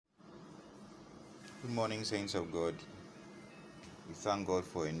Good morning, saints of God. We thank God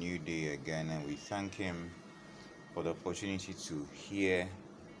for a new day again, and we thank Him for the opportunity to hear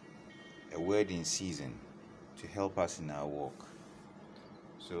a word in season to help us in our walk.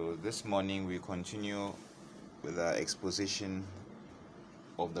 So, this morning we continue with our exposition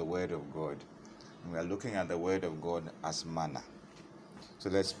of the Word of God. We are looking at the Word of God as manna.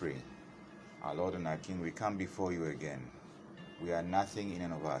 So, let's pray. Our Lord and our King, we come before you again. We are nothing in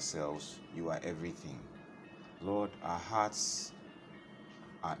and of ourselves, you are everything. Lord, our hearts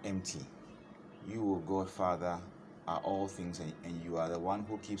are empty. You, O God, Father, are all things, and you are the one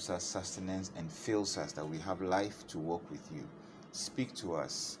who keeps us sustenance and fills us that we have life to walk with you. Speak to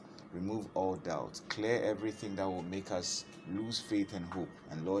us, remove all doubt, clear everything that will make us lose faith and hope.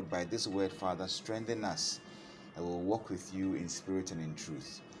 And Lord, by this word, Father, strengthen us that we'll walk with you in spirit and in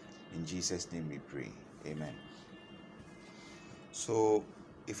truth. In Jesus' name we pray. Amen. So,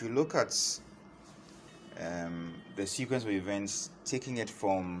 if you look at the sequence of events, taking it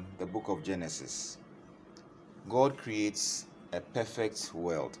from the book of Genesis, God creates a perfect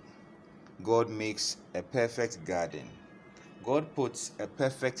world. God makes a perfect garden. God puts a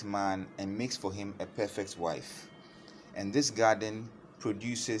perfect man and makes for him a perfect wife. And this garden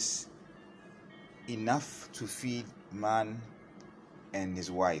produces enough to feed man and his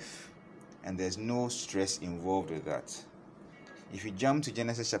wife. And there's no stress involved with that. If you jump to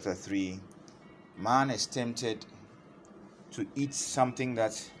Genesis chapter 3, man is tempted to eat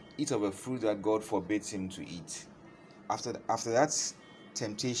eat of a fruit that God forbids him to eat. After that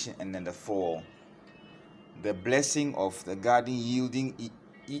temptation and then the fall, the blessing of the garden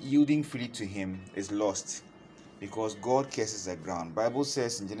yielding freely to him is lost because God curses the ground. Bible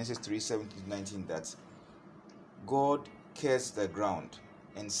says in Genesis 3:17-19 that God cursed the ground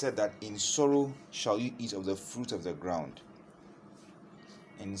and said that in sorrow shall you eat of the fruit of the ground.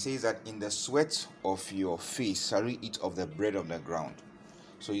 And it says that in the sweat of your face shall you eat of the bread of the ground.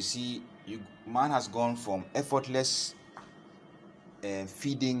 So you see, man has gone from effortless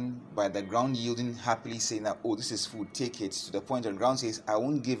feeding by the ground yielding happily, saying that, oh, this is food, take it, to the point that the ground says, I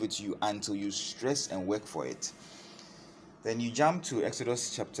won't give it to you until you stress and work for it. Then you jump to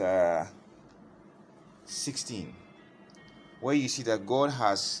Exodus chapter 16, where you see that God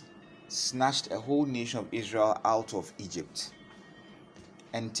has snatched a whole nation of Israel out of Egypt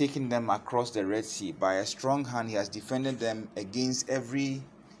and taken them across the Red Sea. By a strong hand, he has defended them against every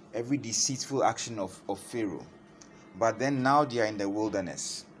deceitful action of Pharaoh. But then now they are in the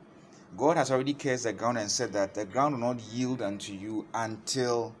wilderness. God has already cursed the ground and said that the ground will not yield unto you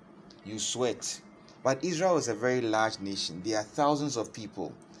until you sweat. But Israel is a very large nation. There are thousands of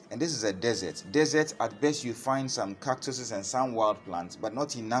people. And this is a desert. Desert, at best you find some cactuses and some wild plants, but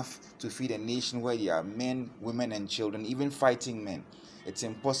not enough to feed a nation where there are men, women, and children, even fighting men. It's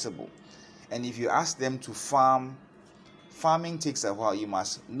impossible. And if you ask them to farming takes a while. You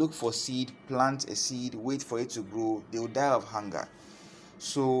must look for seed, plant a seed, wait for it to grow. They will die of hunger.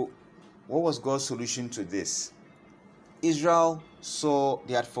 So what was God's solution to this? Israel saw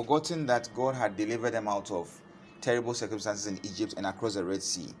they had forgotten that God had delivered them out of terrible circumstances in Egypt and across the Red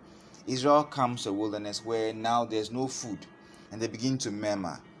Sea. Israel comes to a wilderness where now there's no food, and they begin to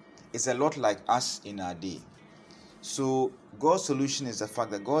murmur. It's a lot like us in our day. So God's solution is the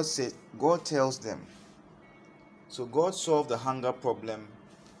fact that God tells them. So God solved the hunger problem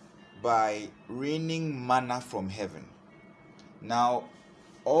by raining manna from heaven. Now,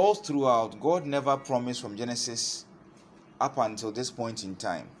 all throughout, God never promised from Genesis up until this point in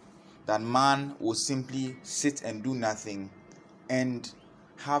time that man will simply sit and do nothing and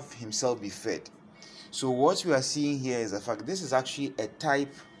have himself be fed. So what we are seeing here is the fact this is actually a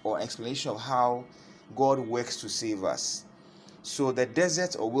type or explanation of how God works to save us. So the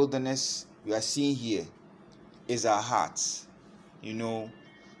desert or wilderness we are seeing here is our hearts.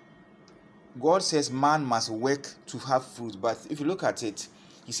 God says man must work to have fruit, but if you look at it,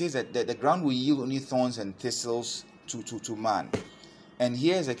 he says that the ground will yield only thorns and thistles to man. And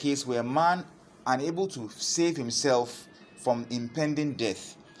here is a case where man, unable to save himself from impending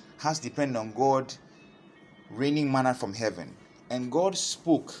death, has depended on God raining manna from heaven. And God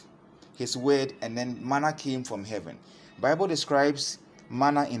spoke his word, and then manna came from heaven. Bible describes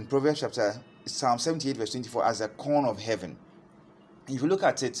manna in Psalm 78 verse 24 as a corn of heaven. If you look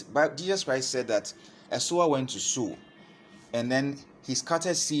at it, Jesus Christ said that a sower went to sow, and then he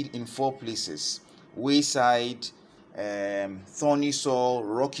scattered seed in 4 places: wayside, thorny soil,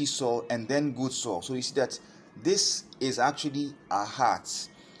 rocky soil, and then good soil. So you see that this is actually our hearts.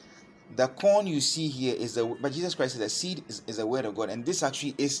 The corn you see here but Jesus Christ said that seed is the word of God, and this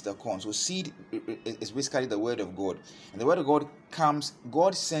actually is the corn. So seed is basically the word of God, and the word of God comes.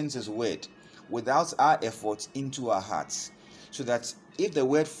 God sends his word. without our effort into our hearts, so that if the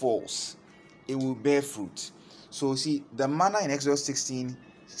word falls, it will bear fruit. So see, the manna in Exodus 16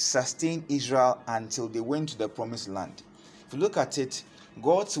 sustained Israel until they went to the promised land. If you look at it,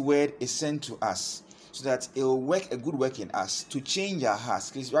 God's word is sent to us so that it will work a good work in us to change our hearts.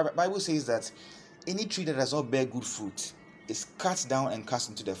 Because the Bible says that any tree that does not bear good fruit is cut down and cast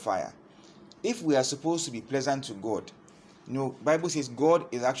into the fire. If we are supposed to be pleasant to God, Bible says God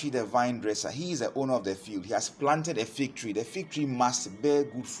is actually the vine dresser. He is the owner of the field. He has planted a fig tree. The fig tree must bear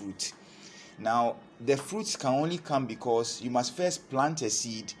good fruit. Now, the fruits can only come because you must first plant a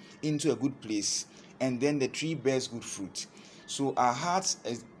seed into a good place, and then the tree bears good fruit. So our hearts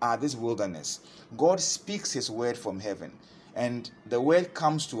are this wilderness. God speaks his word from heaven, and the word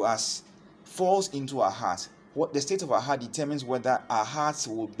comes to us, falls into our heart. What the state of our heart determines whether our hearts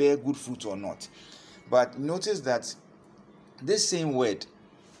will bear good fruit or not. But notice that this same word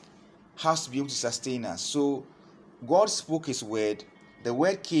has to be able to sustain us. So God spoke his word. The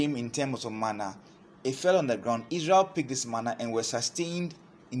word came in terms of manna. It fell on the ground. Israel picked this manna and were sustained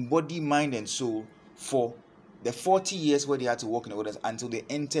in body, mind, and soul for the 40 years where they had to walk in the wilderness until they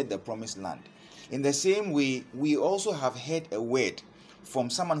entered the promised land. In the same way, we also have heard a word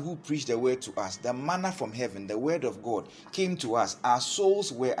from someone who preached the word to us. The manna from heaven, the word of God, came to us. Our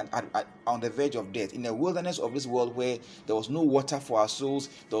souls were on the verge of death, in the wilderness of this world where there was no water for our souls,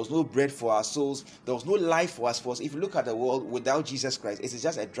 there was no bread for our souls, there was no life for us. If you look at the world without Jesus Christ, it's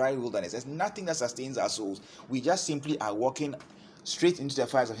just a dry wilderness. There's nothing that sustains our souls. We just simply are walking straight into the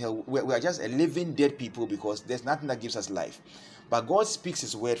fires of hell. We are just a living dead people because there's nothing that gives us life. But God speaks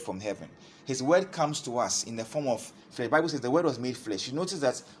his word from heaven. His word comes to us in the form of flesh. The Bible says the word was made flesh. You notice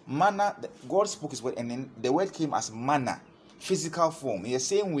that manna, God spoke his word, and then the word came as manna, physical form. In the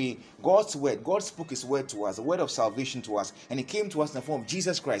same way, God's word, God spoke his word to us, the word of salvation to us, and it came to us in the form of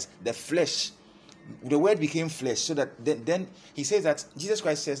Jesus Christ, the flesh. The word became flesh, so that then he says that Jesus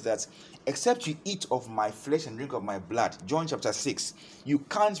Christ says that except you eat of my flesh and drink of my blood, John chapter 6, you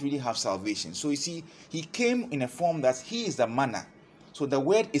can't really have salvation. So you see, he came in a form that he is the manna. So the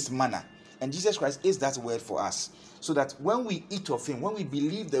word is manna, and Jesus Christ is that word for us. So that when we eat of him, when we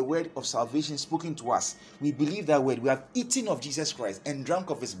believe the word of salvation spoken to us, we believe that word, we have eaten of Jesus Christ and drunk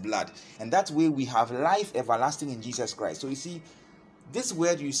of his blood, and that way we have life everlasting in Jesus Christ. So you see, this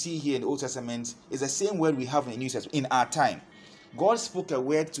word you see here in the Old Testament is the same word we have in the New Testament in our time. God spoke a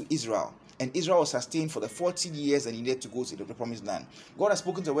word to Israel, and Israel was sustained for the 40 years and he needed to go to the promised land. God has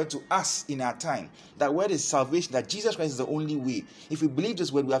spoken a word to us in our time. That word is salvation, that Jesus Christ is the only way. If we believe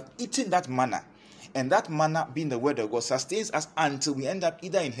this word, we have eaten that manna. And that manna, being the word of God, sustains us until we end up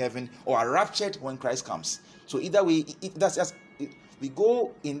either in heaven or are raptured when Christ comes. So either way, we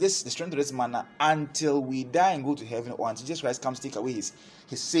go in the strength of this manna until we die and go to heaven, or until Jesus Christ comes to take away his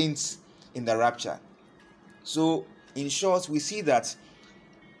saints in the rapture. So in short, we see that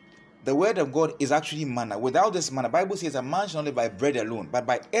the word of God is actually manna. Without this manna, the Bible says a man shall not live by bread alone, but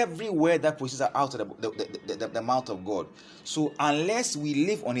by every word that proceeds out of the mouth of God. So unless we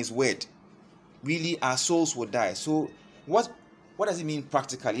live on his word, really our souls will die. So what does it mean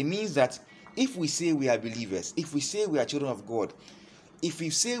practically? It means that if we say we are believers, if we say we are children of God, if we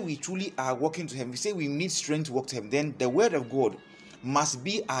say we truly are walking to him, we say we need strength to walk to him, then the word of God must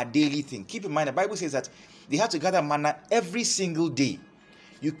be our daily thing. Keep in mind, the Bible says that they had to gather manna every single day.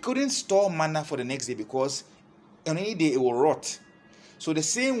 You couldn't store manna for the next day because on any day it will rot. So the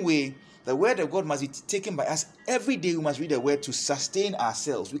same way, the word of God must be taken by us every day. We must read the word to sustain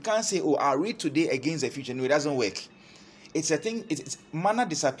ourselves. We can't say, oh, I'll read today against the future. No, it doesn't work. It's a thing. Manna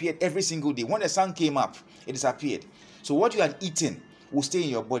disappeared every single day. When the sun came up, it disappeared. So what you had eaten will stay in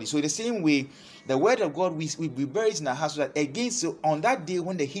your body. So in the same way, the word of God, we bury it in our hearts so that again, so on that day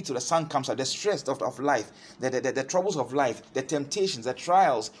when the heat of the sun comes out, the stress of life, the troubles of life, the temptations, the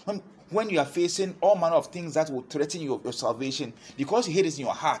trials, when you are facing all manner of things that will threaten your salvation, because you hate it in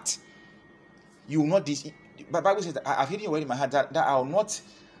your heart, you will not. The Bible says that I've hidden your word in my heart that I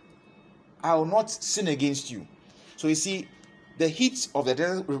will not sin against you. So you see, the heat of the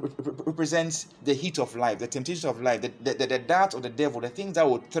devil represents the heat of life, the temptations of life, the dart of the devil, the things that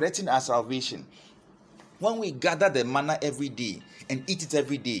will threaten our salvation. When we gather the manna every day and eat it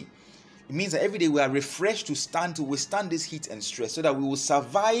every day, it means that every day we are refreshed to withstand this heat and stress, so that we will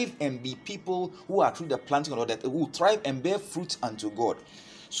survive and be people who are through the planting of God, that will thrive and bear fruit unto God.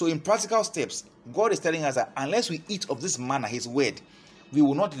 So in practical steps, God is telling us that unless we eat of this manna, his word, we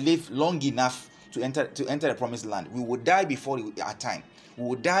will not live long enough to enter the promised land. We will die before our time. We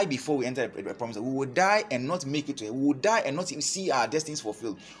will die before we enter the promised land. We will die and not make it to it. We will die and not even see our destinies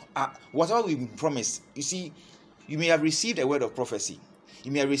fulfilled. Whatever we've been promised, you see, you may have received a word of prophecy.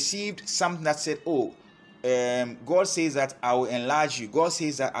 You may have received something that said, oh, God says that I will enlarge you. God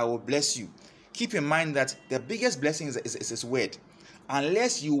says that I will bless you. Keep in mind that the biggest blessing is His word.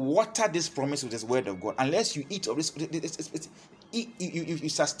 Unless you water this promise with His word of God, unless you eat of this, you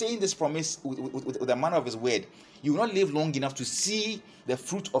sustain this promise with the manner of His word, you will not live long enough to see the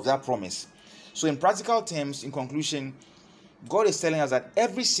fruit of that promise. So in practical terms, in conclusion, God is telling us that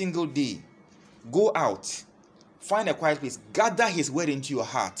every single day, go out, find a quiet place, gather His word into your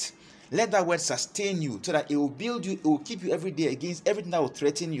heart. Let that word sustain you so that it will build you, it will keep you every day against everything that will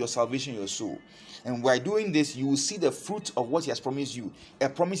threaten your salvation, your soul. And by doing this, you will see the fruit of what He has promised you. A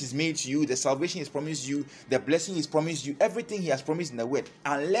promise is made to you, the salvation He has promised you, the blessing He has promised you, everything He has promised in the word.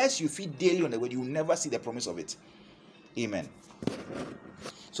 Unless you feed daily on the word, you will never see the promise of it. Amen.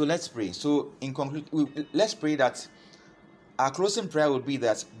 So let's pray. So in conclusion, let's pray that our closing prayer will be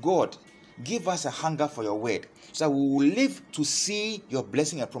that God, give us a hunger for your word, so that we will live to see your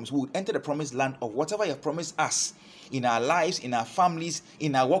blessing and promise. We will enter the promised land of whatever you have promised us in our lives, in our families,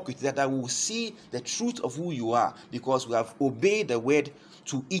 in our work with you, that we will see the truth of who you are, because we have obeyed the word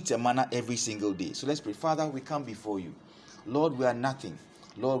to eat a manna every single day. So let's pray. Father, we come before you. Lord, we are nothing.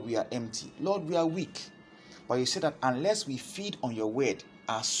 Lord, we are empty. Lord, we are weak. But you said that unless we feed on your word,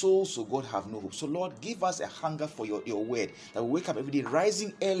 our souls, so God, have no hope. So Lord, give us a hunger for your word, that we wake up every day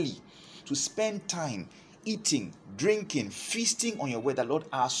rising early to spend time eating, drinking, feasting on your word, that Lord,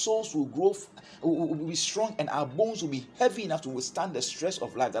 our souls will grow, will be strong, and our bones will be heavy enough to withstand the stress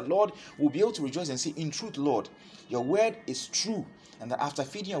of life. That Lord, will be able to rejoice and say, in truth, Lord, your word is true, and that after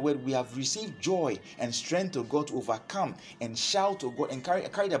feeding your word, we have received joy and strength to God to overcome and shout to God and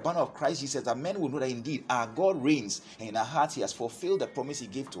carry the banner of Christ Jesus, that men will know that indeed our God reigns, and in our hearts He has fulfilled the promise He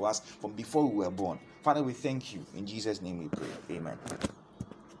gave to us from before we were born. Father, we thank you. In Jesus' name we pray. Amen.